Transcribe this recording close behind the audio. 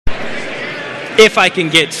if I can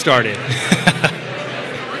get started.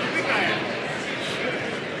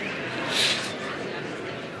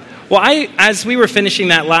 Well, as we were finishing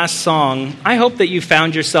that last song, I hope that you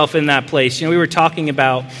found yourself in that place. We were talking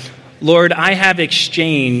about, Lord, I have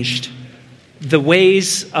exchanged the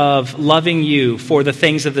ways of loving you for the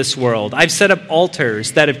things of this world. I've set up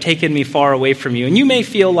altars that have taken me far away from you. And you may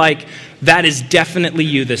feel like that is definitely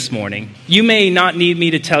you this morning. You may not need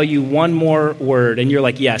me to tell you one more word, and you're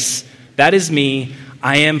like, yes, that is me.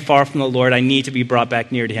 I am far from the Lord. I need to be brought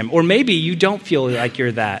back near to him. Or maybe you don't feel like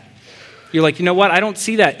you're that. You're like, you know what? I don't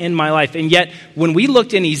see that in my life. And yet, when we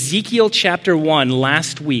looked in Ezekiel chapter 1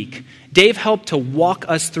 last week, Dave helped to walk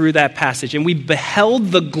us through that passage, and we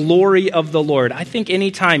beheld the glory of the Lord. I think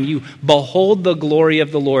anytime you behold the glory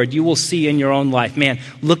of the Lord, you will see in your own life, man,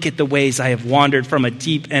 look at the ways I have wandered from a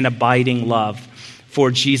deep and abiding love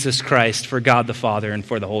for Jesus Christ, for God the Father, and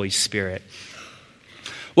for the Holy Spirit.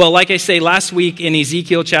 Well, like I say, last week in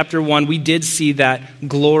Ezekiel chapter 1, we did see that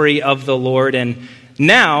glory of the Lord, and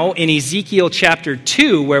now, in Ezekiel chapter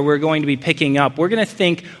 2, where we're going to be picking up, we're going to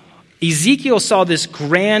think Ezekiel saw this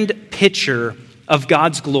grand picture of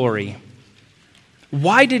God's glory.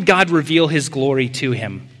 Why did God reveal his glory to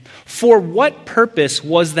him? For what purpose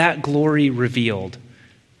was that glory revealed?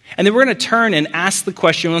 And then we're going to turn and ask the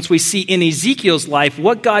question, once we see in Ezekiel's life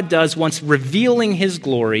what God does once revealing his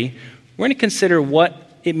glory, we're going to consider what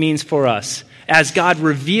it means for us. As God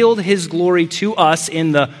revealed his glory to us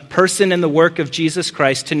in the person and the work of Jesus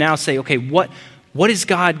Christ, to now say, okay, what is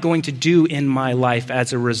God going to do in my life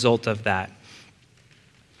as a result of that?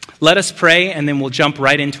 Let us pray, and then we'll jump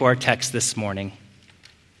right into our text this morning.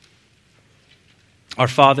 Our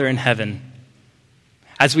Father in heaven,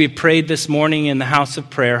 as we have prayed this morning in the house of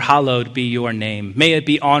prayer, hallowed be your name. May it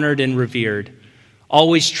be honored and revered,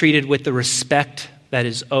 always treated with the respect that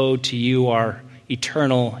is owed to you, our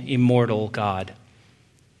eternal, immortal God.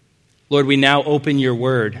 Lord, we now open your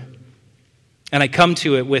word, and I come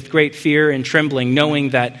to it with great fear and trembling, knowing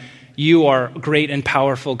that you are great and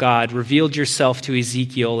powerful God, revealed yourself to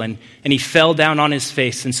Ezekiel, and he fell down on his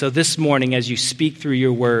face. And so this morning, as you speak through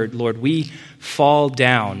your word, Lord, we fall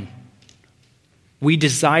down. We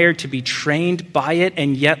desire to be trained by it,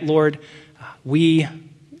 and yet, Lord, we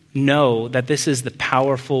know that this is the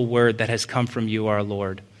powerful word that has come from you, our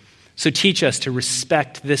Lord. So teach us to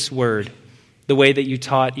respect this word the way that you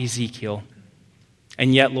taught Ezekiel.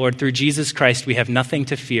 And yet, Lord, through Jesus Christ, we have nothing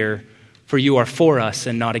to fear, for you are for us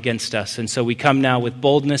and not against us. And so we come now with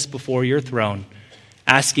boldness before your throne,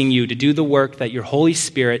 asking you to do the work that your Holy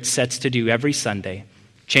Spirit sets to do every Sunday.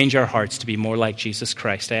 Change our hearts to be more like Jesus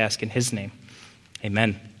Christ. I ask in his name.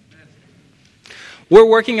 Amen. We're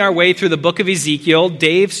working our way through the book of Ezekiel.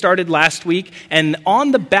 Dave started last week, and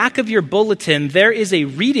on the back of your bulletin, there is a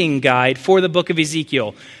reading guide for the book of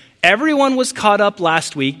Ezekiel. Everyone was caught up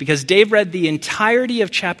last week because Dave read the entirety of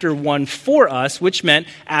chapter 1 for us, which meant,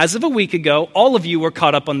 as of a week ago, all of you were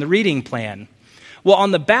caught up on the reading plan. Well,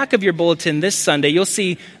 on the back of your bulletin this Sunday, you'll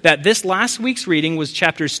see that this last week's reading was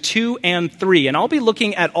chapters 2 and 3. And I'll be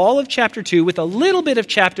looking at all of chapter 2 with a little bit of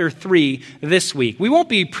chapter 3 this week. We won't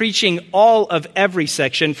be preaching all of every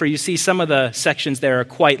section, for you see some of the sections there are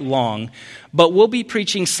quite long. But we'll be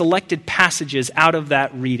preaching selected passages out of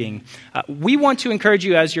that reading. We want to encourage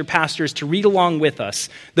you as your pastors to read along with us.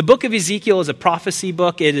 The book of Ezekiel is a prophecy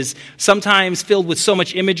book. It is sometimes filled with so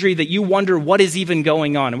much imagery that you wonder what is even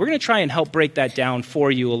going on. And we're going to try and help break that down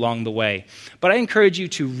for you along the way. But I encourage you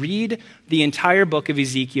to read the entire book of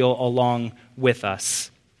Ezekiel along with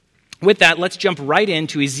us. With that, let's jump right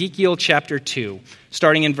into Ezekiel chapter 2,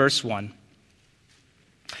 starting in verse 1.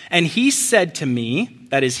 And he said to me,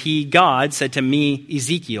 that is he, God, said to me,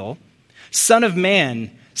 Ezekiel, Son of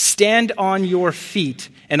man, stand on your feet,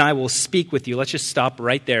 and I will speak with you. Let's just stop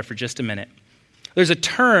right there for just a minute. There's a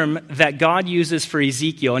term that God uses for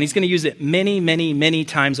Ezekiel, and he's going to use it many, many, many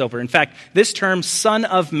times over. In fact, this term, Son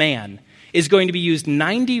of Man, is going to be used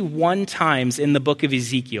 91 times in the book of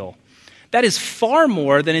Ezekiel. That is far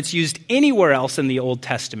more than it's used anywhere else in the Old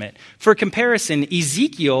Testament. For comparison,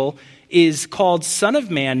 Ezekiel is called Son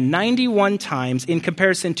of Man 91 times in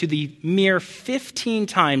comparison to the mere 15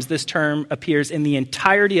 times this term appears in the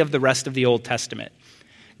entirety of the rest of the Old Testament.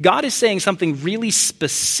 God is saying something really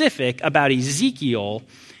specific about Ezekiel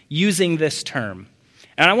using this term.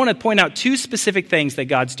 And I want to point out two specific things that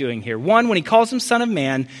God's doing here. One, when he calls him Son of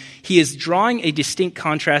Man, he is drawing a distinct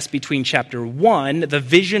contrast between chapter 1, the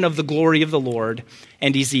vision of the glory of the Lord,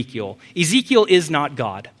 and Ezekiel. Ezekiel is not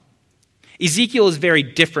God. Ezekiel is very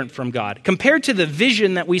different from God. Compared to the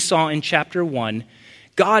vision that we saw in chapter 1,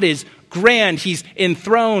 God is grand. He's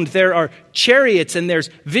enthroned. There are chariots and there's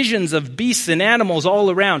visions of beasts and animals all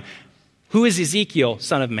around. Who is Ezekiel,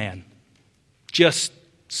 son of man? Just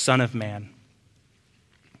son of man.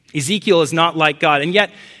 Ezekiel is not like God, and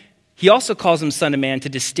yet he also calls him son of man to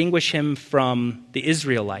distinguish him from the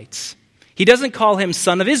Israelites. He doesn't call him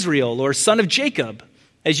son of Israel or son of Jacob,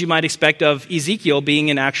 as you might expect of Ezekiel being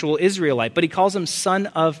an actual Israelite, but he calls him son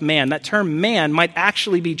of man. That term man might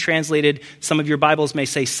actually be translated, some of your Bibles may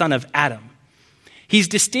say, son of Adam. He's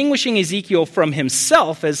distinguishing Ezekiel from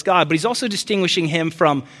himself as God, but he's also distinguishing him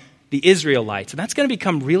from the Israelites. And that's going to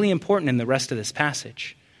become really important in the rest of this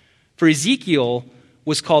passage. For Ezekiel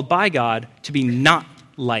was called by God to be not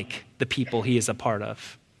like the people he is a part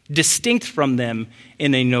of, distinct from them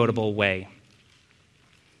in a notable way.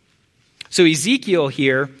 So Ezekiel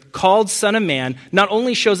here, called son of man, not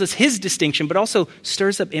only shows us his distinction, but also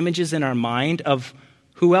stirs up images in our mind of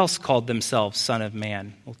who else called themselves son of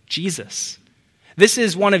man. Well, Jesus. This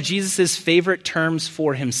is one of Jesus' favorite terms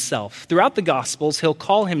for himself. Throughout the Gospels, he'll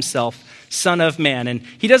call himself Son of Man, and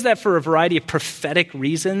he does that for a variety of prophetic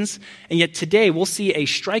reasons. And yet today, we'll see a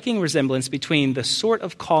striking resemblance between the sort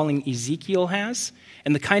of calling Ezekiel has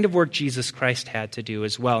and the kind of work Jesus Christ had to do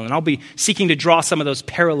as well. And I'll be seeking to draw some of those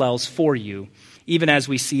parallels for you, even as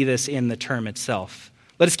we see this in the term itself.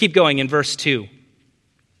 Let us keep going in verse 2.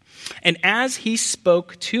 And as he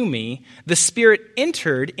spoke to me, the Spirit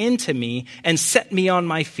entered into me and set me on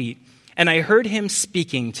my feet. And I heard him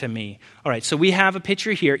speaking to me. All right, so we have a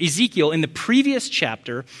picture here. Ezekiel, in the previous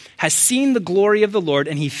chapter, has seen the glory of the Lord,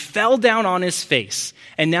 and he fell down on his face.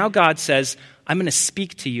 And now God says, I'm going to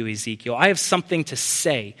speak to you, Ezekiel. I have something to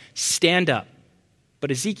say. Stand up.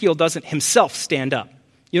 But Ezekiel doesn't himself stand up.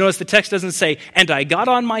 You notice the text doesn't say, and I got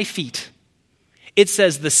on my feet. It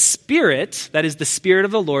says the Spirit, that is the Spirit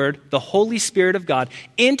of the Lord, the Holy Spirit of God,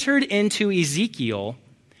 entered into Ezekiel.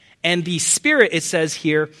 And the Spirit, it says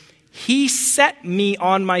here, he set me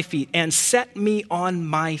on my feet and set me on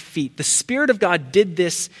my feet. The Spirit of God did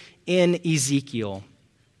this in Ezekiel.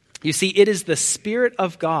 You see, it is the Spirit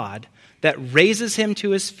of God that raises him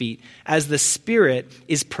to his feet as the Spirit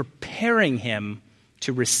is preparing him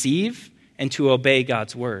to receive and to obey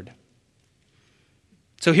God's word.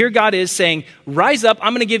 So here God is saying, rise up,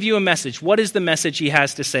 I'm going to give you a message. What is the message he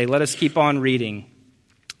has to say? Let us keep on reading.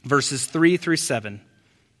 Verses 3 through 7.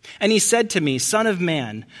 And he said to me, Son of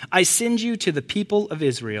man, I send you to the people of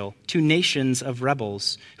Israel, to nations of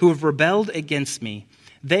rebels, who have rebelled against me.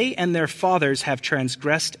 They and their fathers have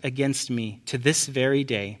transgressed against me to this very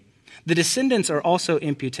day. The descendants are also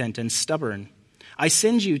impotent and stubborn. I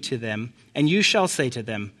send you to them, and you shall say to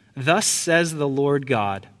them, Thus says the Lord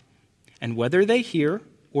God. And whether they hear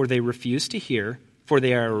or they refuse to hear, for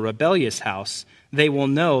they are a rebellious house, they will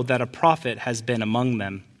know that a prophet has been among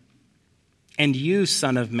them. And you,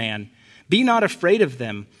 son of man, be not afraid of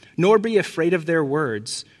them, nor be afraid of their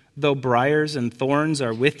words, though briars and thorns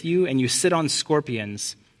are with you, and you sit on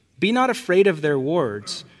scorpions. Be not afraid of their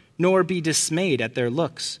words, nor be dismayed at their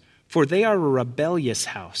looks, for they are a rebellious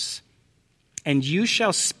house. And you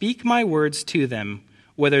shall speak my words to them,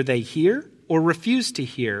 whether they hear or refuse to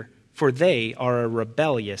hear, for they are a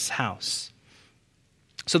rebellious house.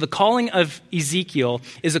 So the calling of Ezekiel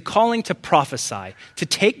is a calling to prophesy, to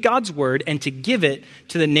take God's word and to give it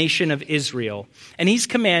to the nation of Israel. And he's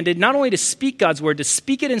commanded not only to speak God's word, to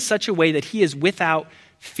speak it in such a way that he is without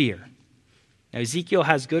fear. Now Ezekiel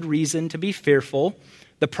has good reason to be fearful.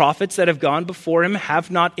 The prophets that have gone before him have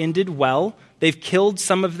not ended well. They've killed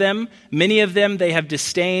some of them. Many of them they have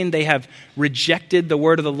disdained. They have rejected the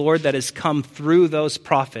word of the Lord that has come through those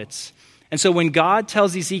prophets. And so when God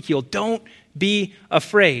tells Ezekiel, don't be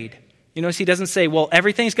afraid, you notice he doesn't say, well,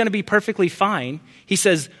 everything's going to be perfectly fine. He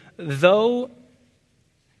says, though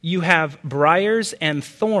you have briars and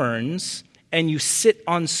thorns and you sit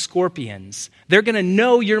on scorpions, they're going to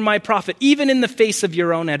know you're my prophet, even in the face of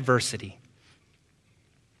your own adversity.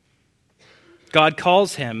 God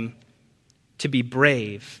calls him to be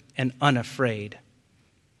brave and unafraid.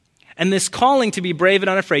 And this calling to be brave and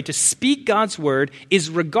unafraid, to speak God's word, is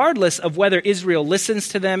regardless of whether Israel listens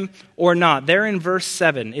to them or not. There in verse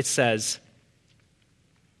 7, it says,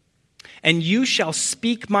 And you shall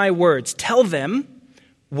speak my words. Tell them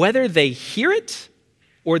whether they hear it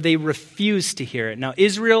or they refuse to hear it. Now,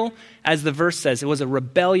 Israel, as the verse says, it was a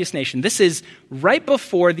rebellious nation. This is right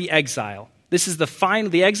before the exile. This is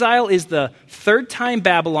the exile is the third time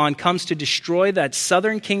Babylon comes to destroy that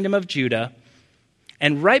southern kingdom of Judah.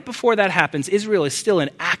 And right before that happens, Israel is still in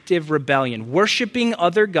active rebellion, worshiping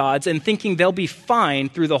other gods and thinking they'll be fine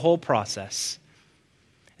through the whole process.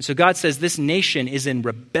 And so God says, this nation is in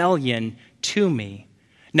rebellion to me.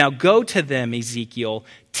 Now go to them, Ezekiel.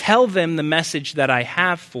 Tell them the message that I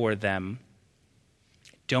have for them.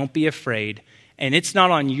 Don't be afraid and it's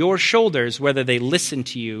not on your shoulders whether they listen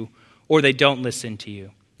to you or they don't listen to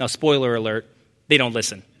you. Now, spoiler alert, they don't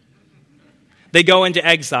listen. They go into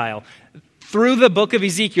exile. Through the book of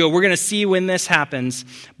Ezekiel, we're going to see when this happens,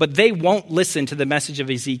 but they won't listen to the message of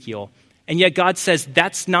Ezekiel. And yet God says,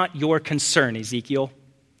 that's not your concern, Ezekiel.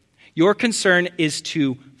 Your concern is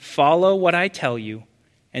to follow what I tell you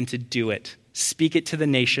and to do it. Speak it to the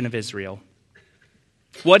nation of Israel.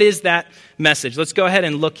 What is that message? Let's go ahead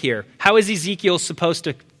and look here. How is Ezekiel supposed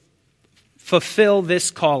to fulfill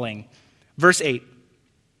this calling? Verse 8.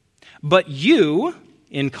 But you,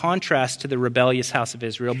 in contrast to the rebellious house of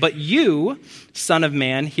Israel, but you, son of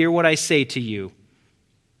man, hear what I say to you.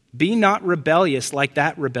 Be not rebellious like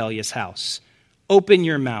that rebellious house. Open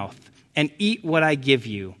your mouth and eat what I give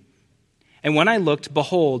you. And when I looked,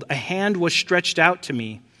 behold, a hand was stretched out to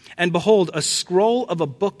me, and behold, a scroll of a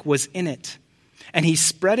book was in it. And he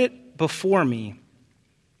spread it before me,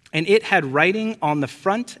 and it had writing on the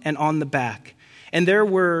front and on the back. And there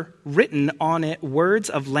were written on it words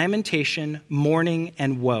of lamentation, mourning,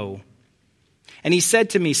 and woe. And he said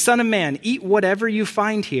to me, Son of man, eat whatever you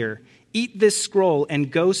find here. Eat this scroll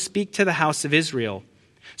and go speak to the house of Israel.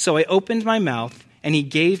 So I opened my mouth, and he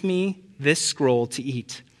gave me this scroll to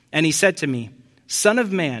eat. And he said to me, Son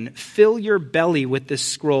of man, fill your belly with this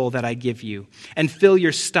scroll that I give you, and fill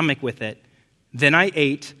your stomach with it. Then I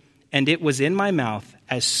ate, and it was in my mouth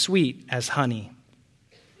as sweet as honey.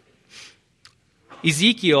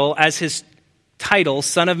 Ezekiel, as his title,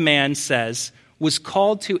 Son of Man, says, was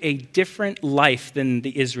called to a different life than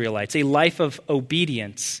the Israelites, a life of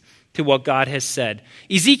obedience to what God has said.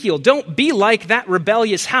 Ezekiel, don't be like that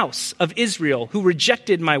rebellious house of Israel who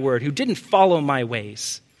rejected my word, who didn't follow my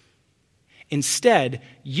ways. Instead,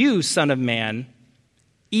 you, Son of Man,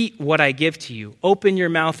 eat what I give to you. Open your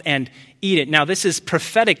mouth and eat it. Now, this is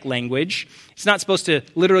prophetic language. It's not supposed to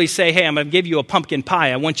literally say, hey, I'm going to give you a pumpkin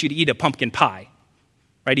pie. I want you to eat a pumpkin pie.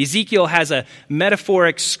 Right? Ezekiel has a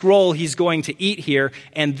metaphoric scroll he's going to eat here,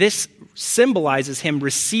 and this symbolizes him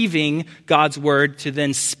receiving God's word to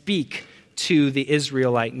then speak to the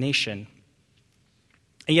Israelite nation.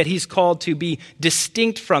 And yet he's called to be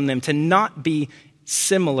distinct from them, to not be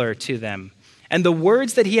similar to them. And the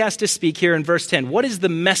words that he has to speak here in verse 10, what is the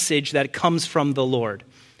message that comes from the Lord?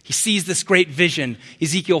 He sees this great vision.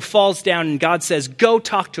 Ezekiel falls down and God says, go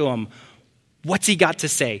talk to him. What's he got to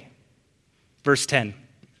say? Verse 10.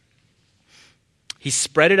 He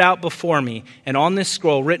spread it out before me, and on this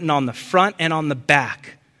scroll, written on the front and on the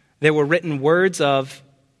back, there were written words of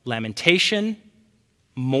lamentation,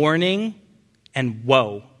 mourning, and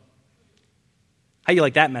woe. How do you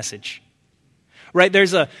like that message? Right,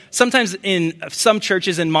 sometimes in some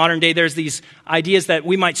churches in modern day, there's these ideas that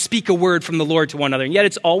we might speak a word from the Lord to one another, and yet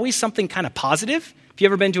it's always something kind of positive. Have you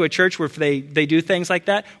ever been to a church where they do things like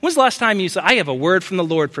that? When's the last time you said, I have a word from the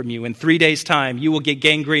Lord from you. In 3 days' time, you will get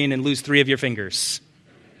gangrene and lose 3 of your fingers.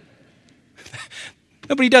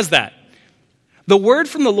 Nobody does that. The word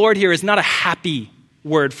from the Lord here is not a happy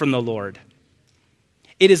word from the Lord.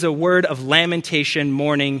 It is a word of lamentation,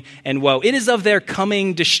 mourning, and woe. It is of their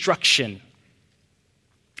coming destruction.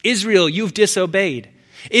 Israel, you've disobeyed.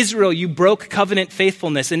 Israel, you broke covenant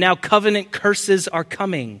faithfulness, and now covenant curses are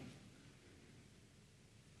coming.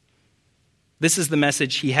 This is the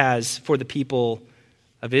message he has for the people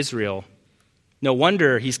of Israel. No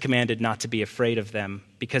wonder he's commanded not to be afraid of them,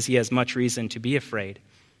 because he has much reason to be afraid.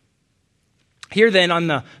 Here then, on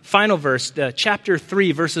the final verse, chapter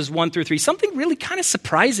 3, verses 1 through 3, something really kind of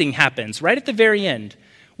surprising happens right at the very end.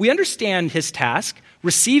 We understand his task,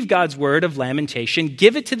 receive God's word of lamentation,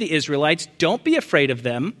 give it to the Israelites, don't be afraid of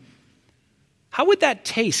them. How would that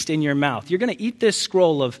taste in your mouth? You're going to eat this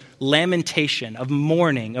scroll of lamentation, of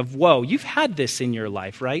mourning, of woe. You've had this in your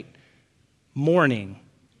life, right? Mourning.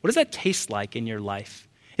 What does that taste like in your life?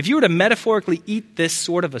 If you were to metaphorically eat this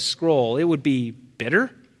sort of a scroll, it would be bitter.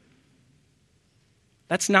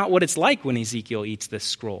 That's not what it's like when Ezekiel eats this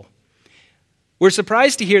scroll. We're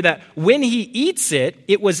surprised to hear that when he eats it,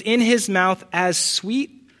 it was in his mouth as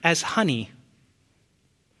sweet as honey.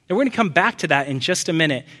 And we're going to come back to that in just a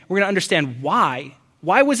minute. We're going to understand why.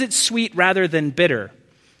 Why was it sweet rather than bitter?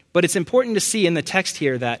 But it's important to see in the text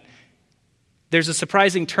here that there's a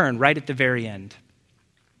surprising turn right at the very end.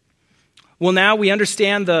 Well, now we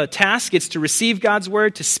understand the task. It's to receive God's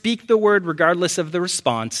word, to speak the word regardless of the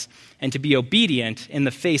response, and to be obedient in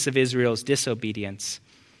the face of Israel's disobedience.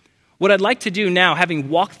 What I'd like to do now, having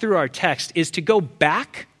walked through our text, is to go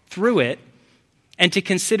back through it and to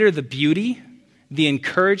consider the beauty, the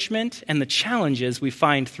encouragement, and the challenges we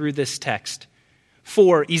find through this text.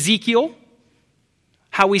 For Ezekiel,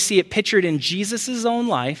 how we see it pictured in Jesus' own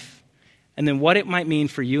life, and then what it might mean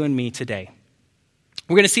for you and me today.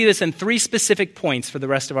 We're going to see this in three specific points for the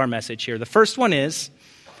rest of our message here. The first one is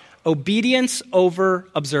obedience over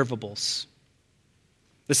observables.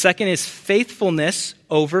 The second is faithfulness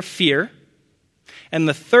over fear. And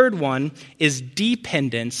the third one is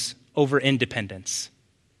dependence over independence.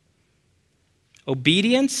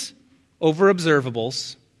 Obedience over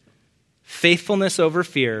observables, faithfulness over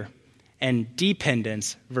fear, and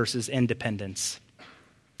dependence versus independence.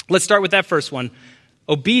 Let's start with that first one,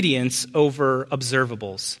 obedience over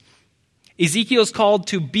observables. Ezekiel's called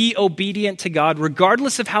to be obedient to God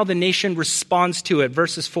regardless of how the nation responds to it.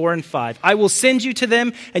 Verses 4 and 5. I will send you to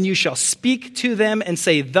them, and you shall speak to them and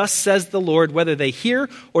say, thus says the Lord, whether they hear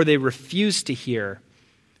or they refuse to hear.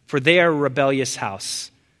 For they are a rebellious house.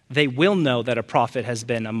 They will know that a prophet has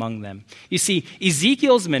been among them. You see,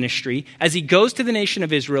 Ezekiel's ministry, as he goes to the nation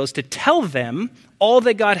of Israel, is to tell them all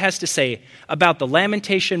that God has to say about the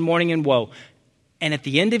lamentation, mourning, and woe. And at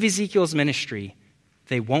the end of Ezekiel's ministry,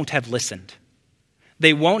 they won't have listened.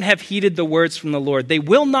 They won't have heeded the words from the Lord. They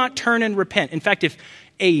will not turn and repent. In fact, if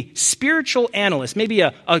a spiritual analyst, maybe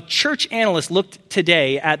a church analyst looked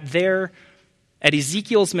today at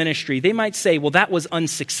Ezekiel's ministry, they might say, well, that was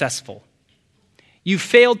unsuccessful. You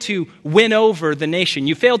failed to win over the nation.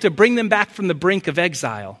 You failed to bring them back from the brink of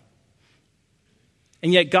exile.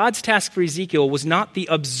 And yet God's task for Ezekiel was not the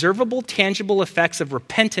observable, tangible effects of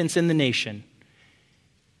repentance in the nation.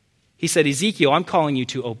 He said, Ezekiel, I'm calling you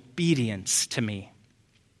to obedience to me.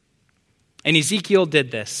 And Ezekiel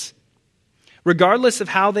did this. Regardless of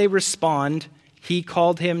how they respond, he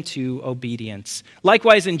called him to obedience.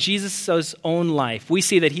 Likewise, in Jesus' own life, we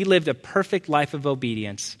see that he lived a perfect life of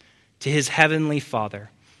obedience to his heavenly Father.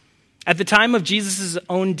 At the time of Jesus'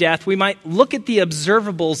 own death, we might look at the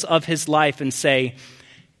observables of his life and say,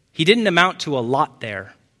 he didn't amount to a lot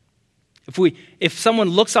there. If someone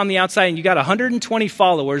looks on the outside and you got 120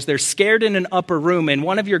 followers, they're scared in an upper room, and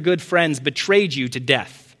one of your good friends betrayed you to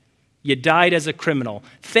death. You died as a criminal.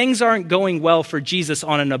 Things aren't going well for Jesus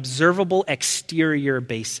on an observable exterior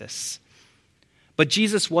basis. But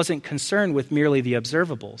Jesus wasn't concerned with merely the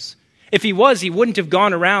observables. If he was, he wouldn't have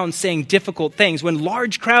gone around saying difficult things. When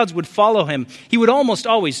large crowds would follow him, he would almost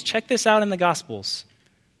always, check this out in the Gospels,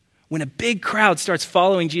 when a big crowd starts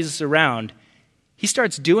following Jesus around, he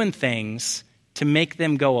starts doing things to make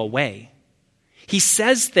them go away. He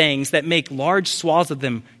says things that make large swaths of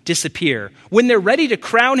them disappear. When they're ready to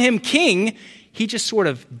crown him king, he just sort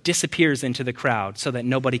of disappears into the crowd so that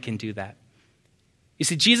nobody can do that. You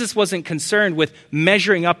see, Jesus wasn't concerned with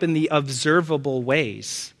measuring up in the observable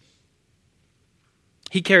ways.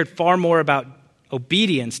 He cared far more about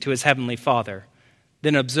obedience to his heavenly Father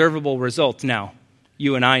than observable results. Now,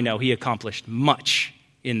 you and I know he accomplished much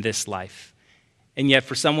in this life. And yet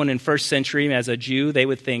for someone in first century as a Jew, they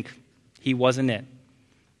would think he wasn't it.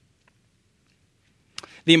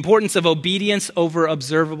 The importance of obedience over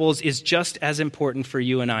observables is just as important for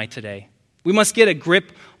you and I today. We must get a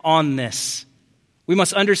grip on this. We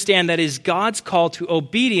must understand that it is God's call to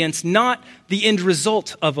obedience, not the end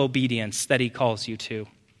result of obedience that he calls you to.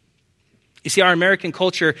 You see, our American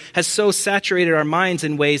culture has so saturated our minds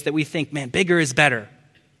in ways that we think, man, bigger is better.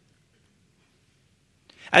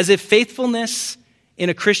 As if faithfulness in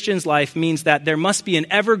a Christian's life means that there must be an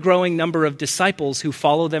ever-growing number of disciples who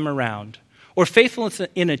follow them around. Or faithfulness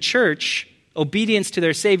in a church, obedience to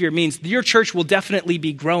their Savior, means your church will definitely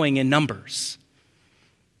be growing in numbers.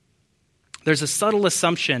 There's a subtle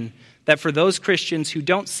assumption that for those Christians who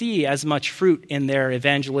don't see as much fruit in their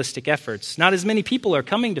evangelistic efforts, not as many people are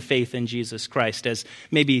coming to faith in Jesus Christ as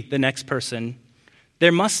maybe the next person,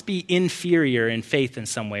 there must be inferior in faith in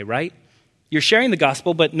some way, right? You're sharing the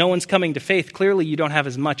gospel, but no one's coming to faith. Clearly, you don't have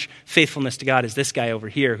as much faithfulness to God as this guy over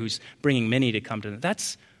here who's bringing many to come to him.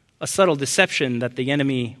 That's a subtle deception that the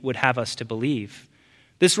enemy would have us to believe.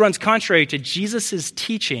 This runs contrary to Jesus'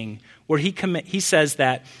 teaching, where he says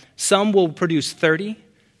that some will produce 30,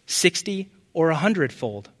 60, or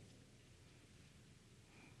 100-fold.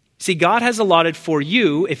 See, God has allotted for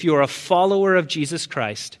you, if you're a follower of Jesus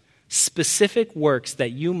Christ, specific works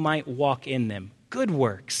that you might walk in them. Good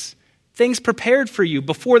works. Things prepared for you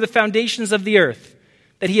before the foundations of the earth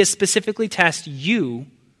that he has specifically tasked you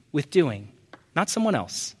with doing, not someone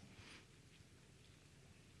else.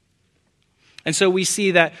 And so we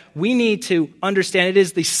see that we need to understand it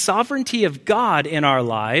is the sovereignty of God in our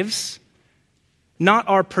lives, not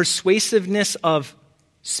our persuasiveness of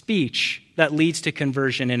speech, that leads to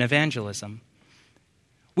conversion and evangelism.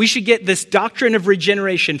 We should get this doctrine of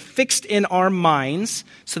regeneration fixed in our minds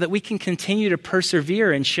so that we can continue to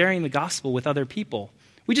persevere in sharing the gospel with other people.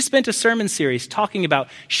 We just spent a sermon series talking about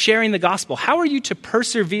sharing the gospel. How are you to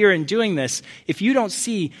persevere in doing this if you don't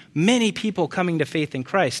see many people coming to faith in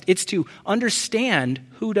Christ? It's to understand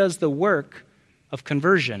who does the work of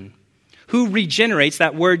conversion. Who regenerates?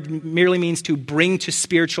 That word merely means to bring to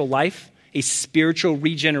spiritual life, a spiritual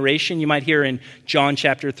regeneration. You might hear in John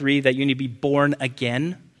chapter 3 that you need to be born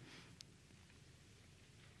again.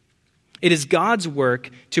 It is God's work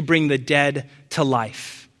to bring the dead to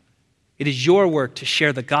life. It is your work to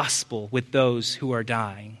share the gospel with those who are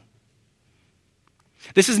dying.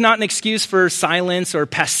 This is not an excuse for silence or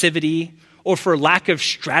passivity or for lack of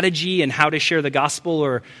strategy in how to share the gospel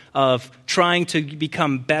or of trying to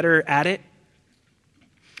become better at it.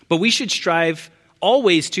 But we should strive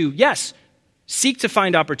always to, yes, seek to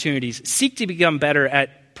find opportunities, seek to become better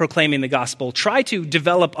at proclaiming the gospel, try to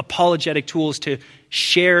develop apologetic tools to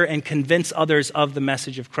share and convince others of the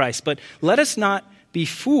message of Christ. But let us not be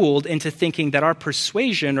fooled into thinking that our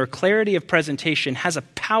persuasion or clarity of presentation has a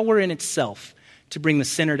power in itself to bring the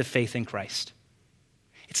sinner to faith in Christ.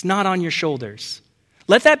 It's not on your shoulders.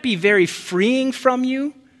 Let that be very freeing from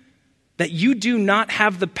you, that you do not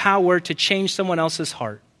have the power to change someone else's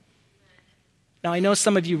heart. Now, I know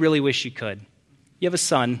some of you really wish you could. You have a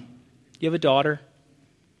son, you have a daughter,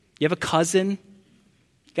 you have a cousin,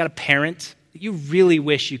 you got a parent. You really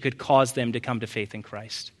wish you could cause them to come to faith in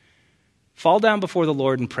Christ. Fall down before the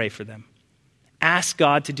Lord and pray for them. Ask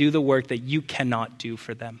God to do the work that you cannot do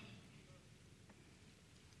for them.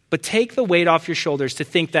 But take the weight off your shoulders to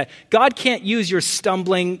think that God can't use your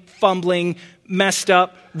stumbling, fumbling, messed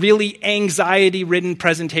up, really anxiety-ridden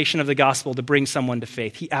presentation of the gospel to bring someone to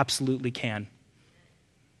faith. He absolutely can.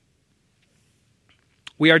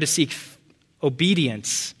 We are to seek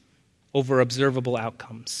obedience over observable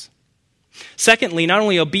outcomes. Secondly, not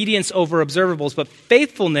only obedience over observables, but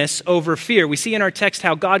faithfulness over fear. We see in our text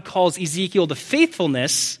how God calls Ezekiel to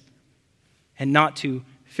faithfulness and not to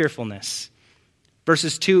fearfulness.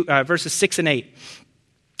 Verses 6 and 8.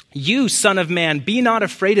 You, son of man, be not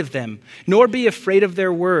afraid of them, nor be afraid of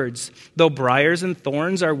their words. Though briars and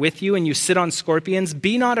thorns are with you and you sit on scorpions,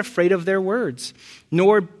 be not afraid of their words,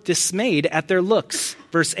 nor dismayed at their looks.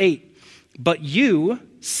 Verse 8. But you,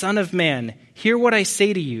 son of man, hear what I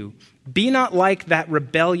say to you. Be not like that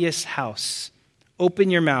rebellious house. Open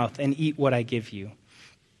your mouth and eat what I give you.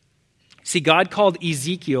 See, God called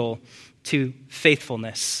Ezekiel to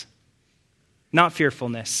faithfulness, not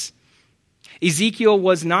fearfulness. Ezekiel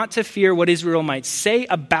was not to fear what Israel might say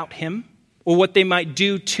about him or what they might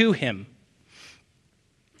do to him,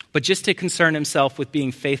 but just to concern himself with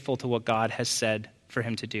being faithful to what God has said for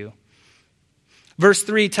him to do. Verse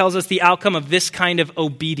 3 tells us the outcome of this kind of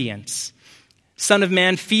obedience. Son of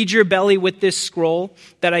man, feed your belly with this scroll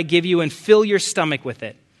that I give you and fill your stomach with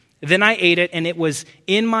it. Then I ate it, and it was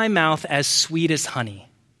in my mouth as sweet as honey.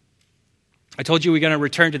 I told you we're going to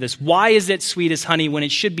return to this. Why is it sweet as honey when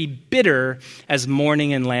it should be bitter as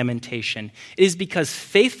mourning and lamentation? It is because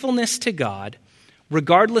faithfulness to God,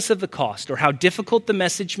 regardless of the cost or how difficult the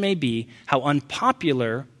message may be, how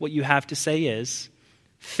unpopular what you have to say is,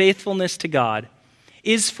 faithfulness to God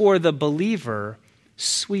is for the believer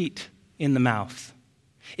sweet in the mouth.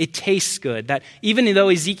 It tastes good. That even though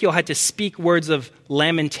Ezekiel had to speak words of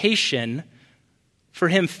lamentation, for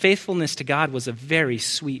him, faithfulness to God was a very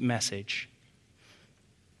sweet message.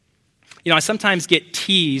 You know, I sometimes get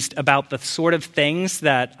teased about the sort of things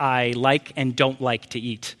that I like and don't like to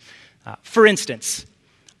eat. For instance,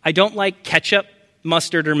 I don't like ketchup,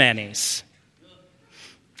 mustard, or mayonnaise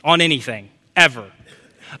on anything, ever.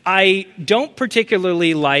 I don't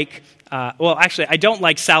particularly like I don't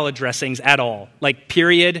like salad dressings at all. Like,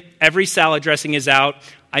 period. Every salad dressing is out.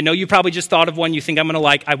 I know you probably just thought of one you think I'm going to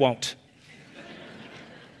like. I won't.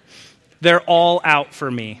 They're all out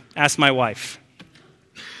for me. Ask my wife.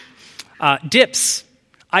 Dips.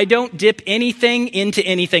 I don't dip anything into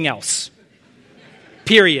anything else.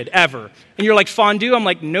 Period. Ever. And you're like, fondue? I'm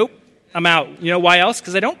like, nope. I'm out. You know why else?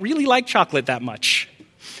 Because I don't really like chocolate that much.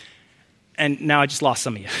 And now I just lost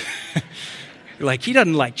some of you. You're like, he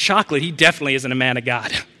doesn't like chocolate. He definitely isn't a man of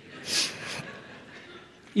God.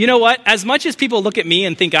 You know what? As much as people look at me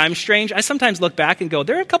and think I'm strange, I sometimes look back and go,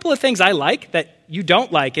 there are a couple of things I like that you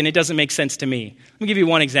don't like, and it doesn't make sense to me. Let me give you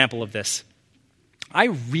one example of this. I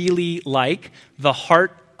really like the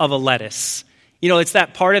heart of a lettuce. You know, it's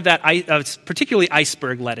that part of that, particularly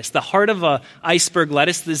iceberg lettuce. The heart of a iceberg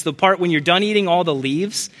lettuce is the part when you're done eating all the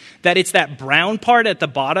leaves, that it's that brown part at the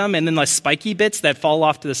bottom and then the spiky bits that fall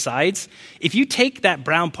off to the sides. If you take that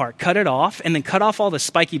brown part, cut it off, and then cut off all the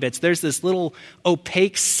spiky bits, there's this little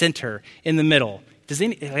opaque center in the middle.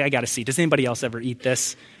 I got to see. Does anybody else ever eat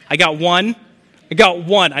this? I got one. I got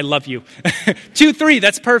 1. I love you. 2, 3.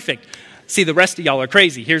 That's perfect. See, the rest of y'all are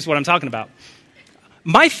crazy. Here's what I'm talking about.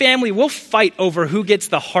 My family will fight over who gets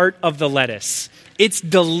the heart of the lettuce. It's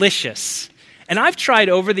delicious. And I've tried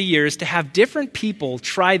over the years to have different people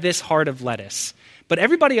try this heart of lettuce. But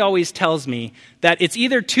everybody always tells me that it's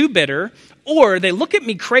either too bitter or they look at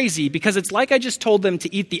me crazy because it's like I just told them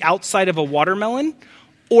to eat the outside of a watermelon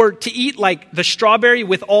or to eat like the strawberry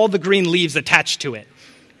with all the green leaves attached to it.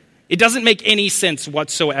 It doesn't make any sense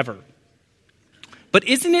whatsoever. But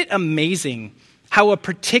isn't it amazing how a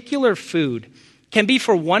particular food can be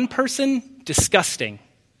for one person disgusting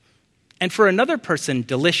and for another person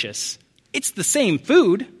delicious? It's the same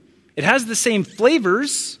food. It has the same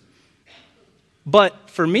flavors. But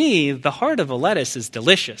for me, the heart of a lettuce is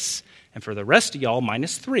delicious. And for the rest of y'all,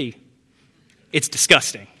 -3, it's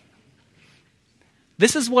disgusting.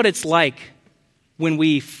 This is what it's like when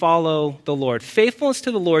we follow the Lord. Faithfulness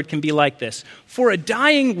to the Lord can be like this. For a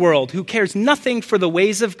dying world who cares nothing for the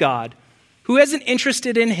ways of God, who isn't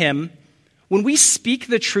interested in him, when we speak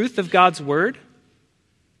the truth of God's word,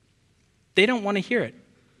 they don't want to hear it.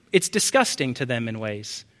 It's disgusting to them in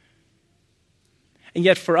ways. And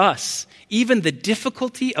yet for us, even the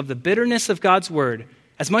difficulty of the bitterness of God's word,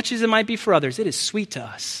 as much as it might be for others, it is sweet to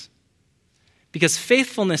us. Because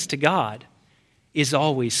faithfulness to God is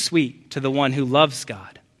always sweet to the one who loves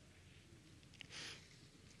God.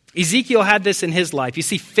 Ezekiel had this in his life. You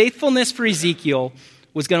see, faithfulness for Ezekiel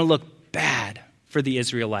was going to look bad for the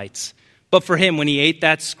Israelites. But for him, when he ate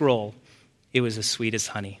that scroll, it was as sweet as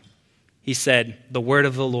honey. He said, the word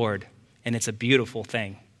of the Lord, and it's a beautiful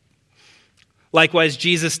thing. Likewise,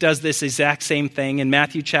 Jesus does this exact same thing. In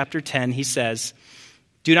Matthew chapter 10, he says,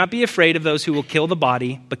 do not be afraid of those who will kill the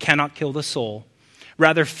body, but cannot kill the soul.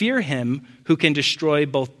 Rather, fear him who can destroy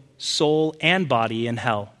both soul and body in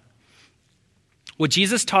hell. What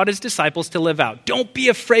Jesus taught his disciples to live out. Don't be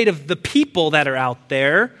afraid of the people that are out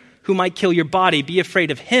there who might kill your body. Be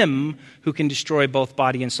afraid of him who can destroy both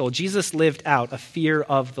body and soul. Jesus lived out a fear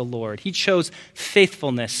of the Lord. He chose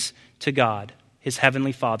faithfulness to God, his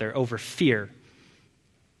heavenly Father, over fear.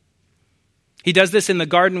 He does this in the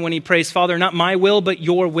garden when he prays, Father, not my will, but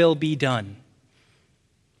your will be done.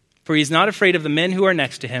 For he's not afraid of the men who are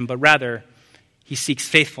next to him, but rather he seeks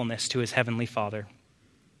faithfulness to his heavenly Father.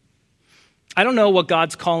 I don't know what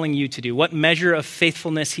God's calling you to do, what measure of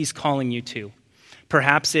faithfulness he's calling you to.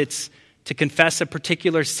 Perhaps it's to confess a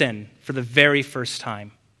particular sin for the very first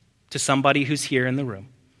time to somebody who's here in the room.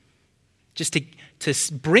 Just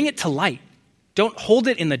to bring it to light. Don't hold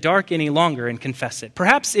it in the dark any longer and confess it.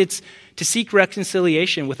 Perhaps it's to seek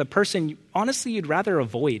reconciliation with a person honestly you'd rather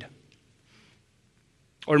avoid.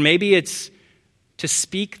 Or maybe it's to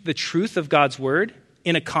speak the truth of God's word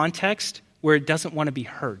in a context where it doesn't want to be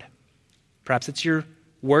heard. Perhaps it's your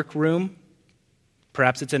workroom.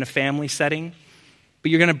 Perhaps it's in a family setting.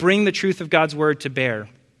 But you're going to bring the truth of God's word to bear.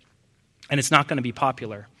 And it's not going to be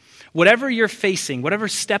popular. Whatever you're facing, whatever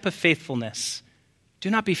step of faithfulness, do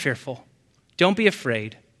not be fearful. Don't be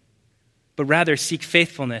afraid. But rather seek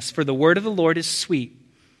faithfulness. For the word of the Lord is sweet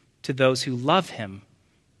to those who love him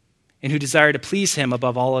and who desire to please him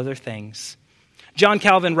above all other things. John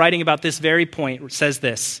Calvin, writing about this very point, says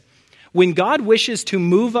this: when God wishes to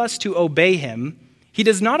move us to obey him, he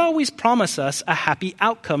does not always promise us a happy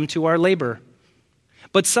outcome to our labor.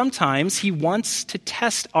 But sometimes he wants to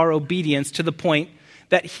test our obedience to the point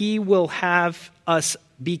that he will have us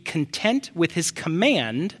be content with his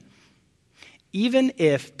command, even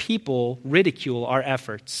if people ridicule our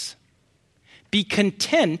efforts. Be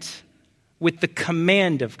content with the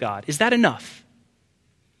command of God. Is that enough?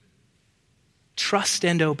 Trust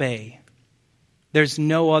and obey. There's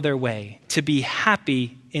no other way to be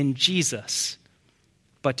happy in Jesus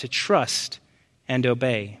but to trust and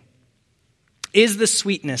obey. Is the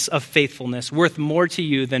sweetness of faithfulness worth more to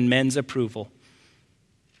you than men's approval?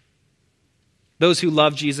 Those who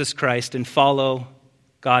love Jesus Christ and follow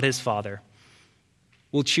God his Father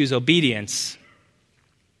will choose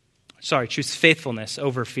choose faithfulness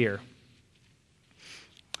over fear.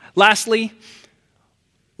 Lastly,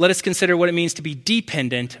 let us consider what it means to be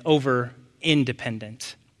dependent over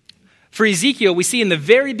independent. For Ezekiel, we see in the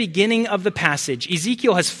very beginning of the passage,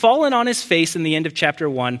 Ezekiel has fallen on his face in the end of chapter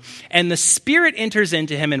 1, and the Spirit enters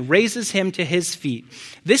into him and raises him to his feet.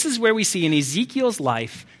 This is where we see in Ezekiel's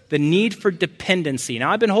life the need for dependency.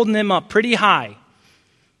 Now, I've been holding him up pretty high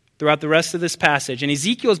throughout the rest of this passage, and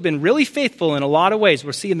Ezekiel's been really faithful in a lot of ways.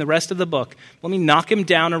 We'll see in the rest of the book. Let me knock him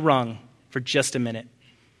down a rung for just a minute.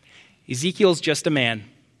 Ezekiel's just a man.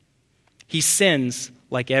 He sins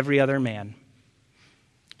like every other man.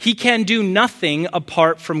 He can do nothing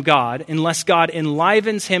apart from God unless God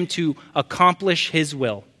enlivens him to accomplish his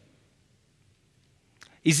will.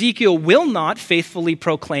 Ezekiel will not faithfully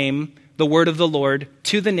proclaim the word of the Lord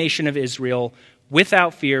to the nation of Israel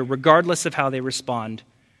without fear, regardless of how they respond,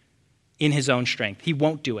 in his own strength. He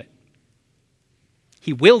won't do it.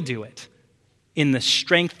 He will do it in the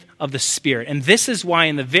strength of the Spirit. And this is why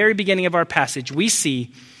in the very beginning of our passage, we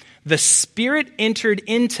see the Spirit entered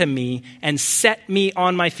into me and set me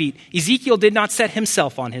on my feet. Ezekiel did not set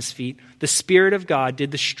himself on his feet. The Spirit of God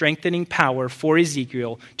did the strengthening power for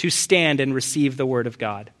Ezekiel to stand and receive the word of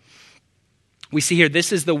God. We see here,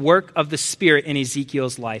 this is the work of the Spirit in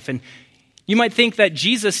Ezekiel's life. And you might think that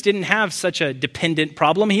Jesus didn't have such a dependent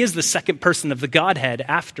problem. He is the second person of the Godhead,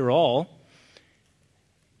 after all.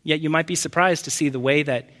 Yet you might be surprised to see the way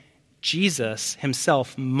that Jesus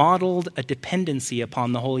himself modeled a dependency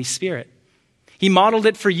upon the Holy Spirit. He modeled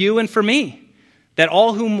it for you and for me, that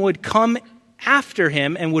all whom would come after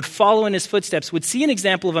him and would follow in his footsteps would see an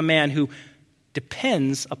example of a man who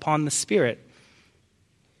depends upon the Spirit.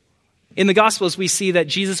 In the Gospels, we see that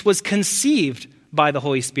Jesus was conceived by the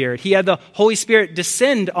Holy Spirit. He had the Holy Spirit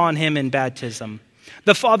descend on him in baptism.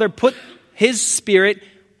 The Father put his Spirit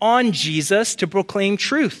on Jesus to proclaim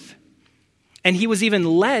truth. And he was even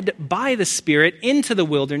led by the Spirit into the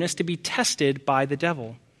wilderness to be tested by the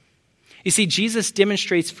devil. You see, Jesus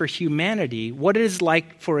demonstrates for humanity what it is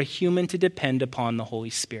like for a human to depend upon the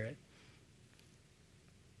Holy Spirit.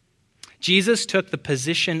 Jesus took the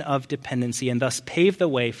position of dependency and thus paved the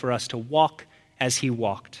way for us to walk as he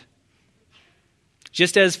walked.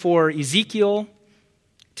 Just as for Ezekiel,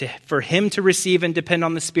 for him to receive and depend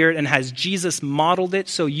on the Spirit, and has Jesus modeled it,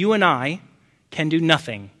 so you and I can do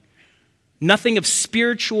nothing. Nothing of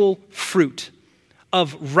spiritual fruit,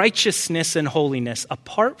 of righteousness and holiness,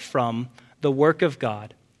 apart from the work of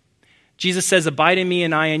God. Jesus says, abide in me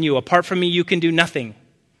and I in you. Apart from me, you can do nothing.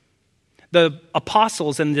 The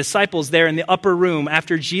apostles and the disciples there in the upper room,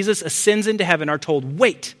 after Jesus ascends into heaven, are told,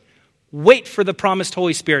 wait for the promised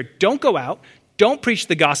Holy Spirit. Don't go out. Don't preach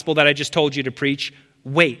the gospel that I just told you to preach.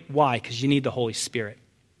 Wait. Why? Because you need the Holy Spirit.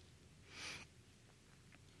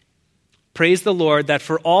 Praise the Lord that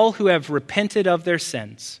for all who have repented of their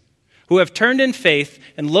sins, who have turned in faith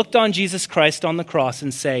and looked on Jesus Christ on the cross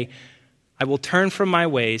and say, I will turn from my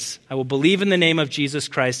ways, I will believe in the name of Jesus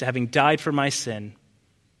Christ, having died for my sin,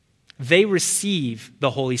 they receive the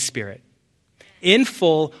Holy Spirit in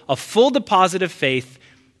full, a full deposit of faith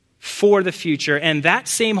for the future. And that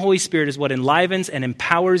same Holy Spirit is what enlivens and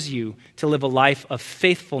empowers you to live a life of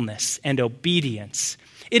faithfulness and obedience.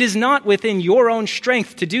 It is not within your own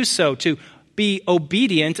strength to do so, to be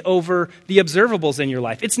obedient over the observables in your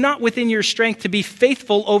life. It's not within your strength to be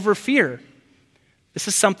faithful over fear. This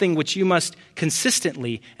is something which you must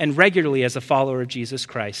consistently and regularly as a follower of Jesus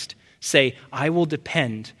Christ say, I will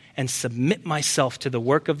depend and submit myself to the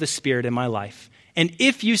work of the Spirit in my life. And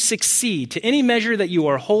if you succeed to any measure that you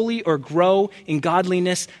are holy or grow in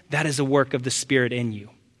godliness, that is a work of the Spirit in you.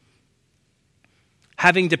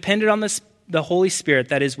 Having depended on the Holy Spirit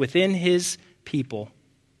that is within his people,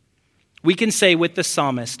 we can say with the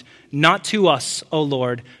psalmist, not to us, O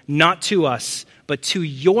Lord, not to us, but to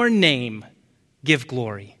your name give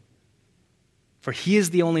glory. For he is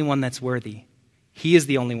the only one that's worthy. He is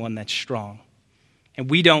the only one that's strong. And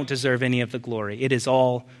we don't deserve any of the glory. It is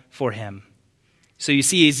all for him. So you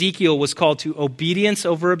see, Ezekiel was called to obedience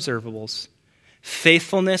over observables,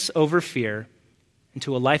 faithfulness over fear, and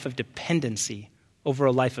to a life of dependency over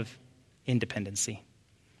a life of independency.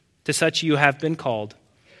 To such you have been called,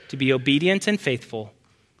 to be obedient and faithful,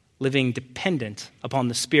 living dependent upon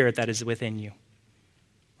the Spirit that is within you.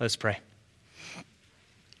 Let us pray.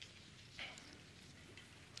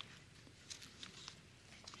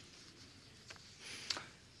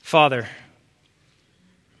 Father,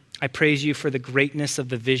 I praise you for the greatness of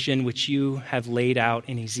the vision which you have laid out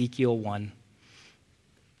in Ezekiel 1.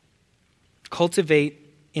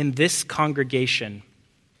 Cultivate in this congregation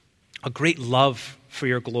a great love for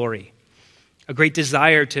your glory, a great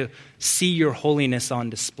desire to see your holiness on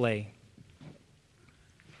display.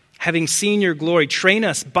 Having seen your glory, train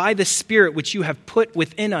us by the Spirit which you have put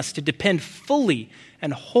within us to depend fully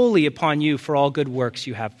and wholly upon you for all good works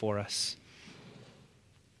you have for us.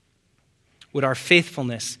 Would our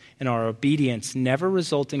faithfulness and our obedience never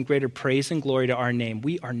result in greater praise and glory to our name?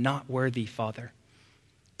 We are not worthy, Father,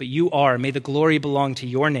 but you are. May the glory belong to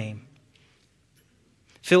your name.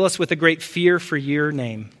 Fill us with a great fear for your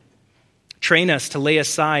name. Train us to lay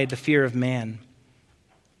aside the fear of man.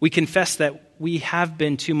 We confess that we have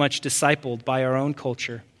been too much discipled by our own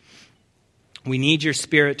culture. We need your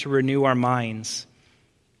Spirit to renew our minds.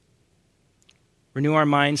 Renew our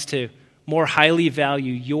minds to more highly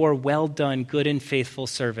value your well done, good and faithful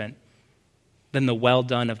servant than the well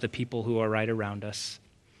done of the people who are right around us.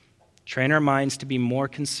 Train our minds to be more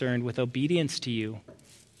concerned with obedience to you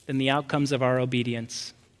than the outcomes of our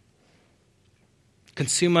obedience.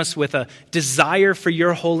 Consume us with a desire for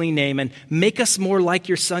your holy name and make us more like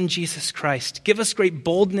your Son, Jesus Christ. Give us great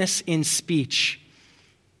boldness in speech.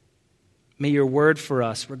 May your word for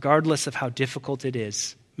us, regardless of how difficult it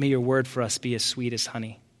is, may your word for us be as sweet as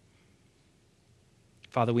honey.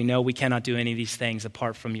 Father, we know we cannot do any of these things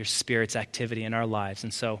apart from your Spirit's activity in our lives.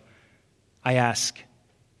 And so I ask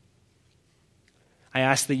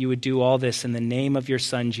that you would do all this in the name of your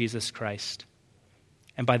Son, Jesus Christ,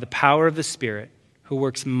 and by the power of the Spirit who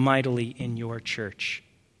works mightily in your church.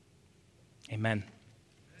 Amen.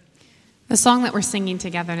 The song that we're singing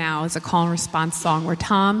together now is a call and response song where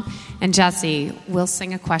Tom and Jesse will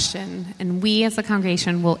sing a question, and we as a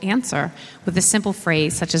congregation will answer with a simple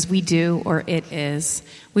phrase such as "we do" or "it is."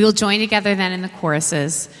 We will join together then in the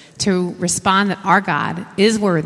choruses to respond that our God is worthy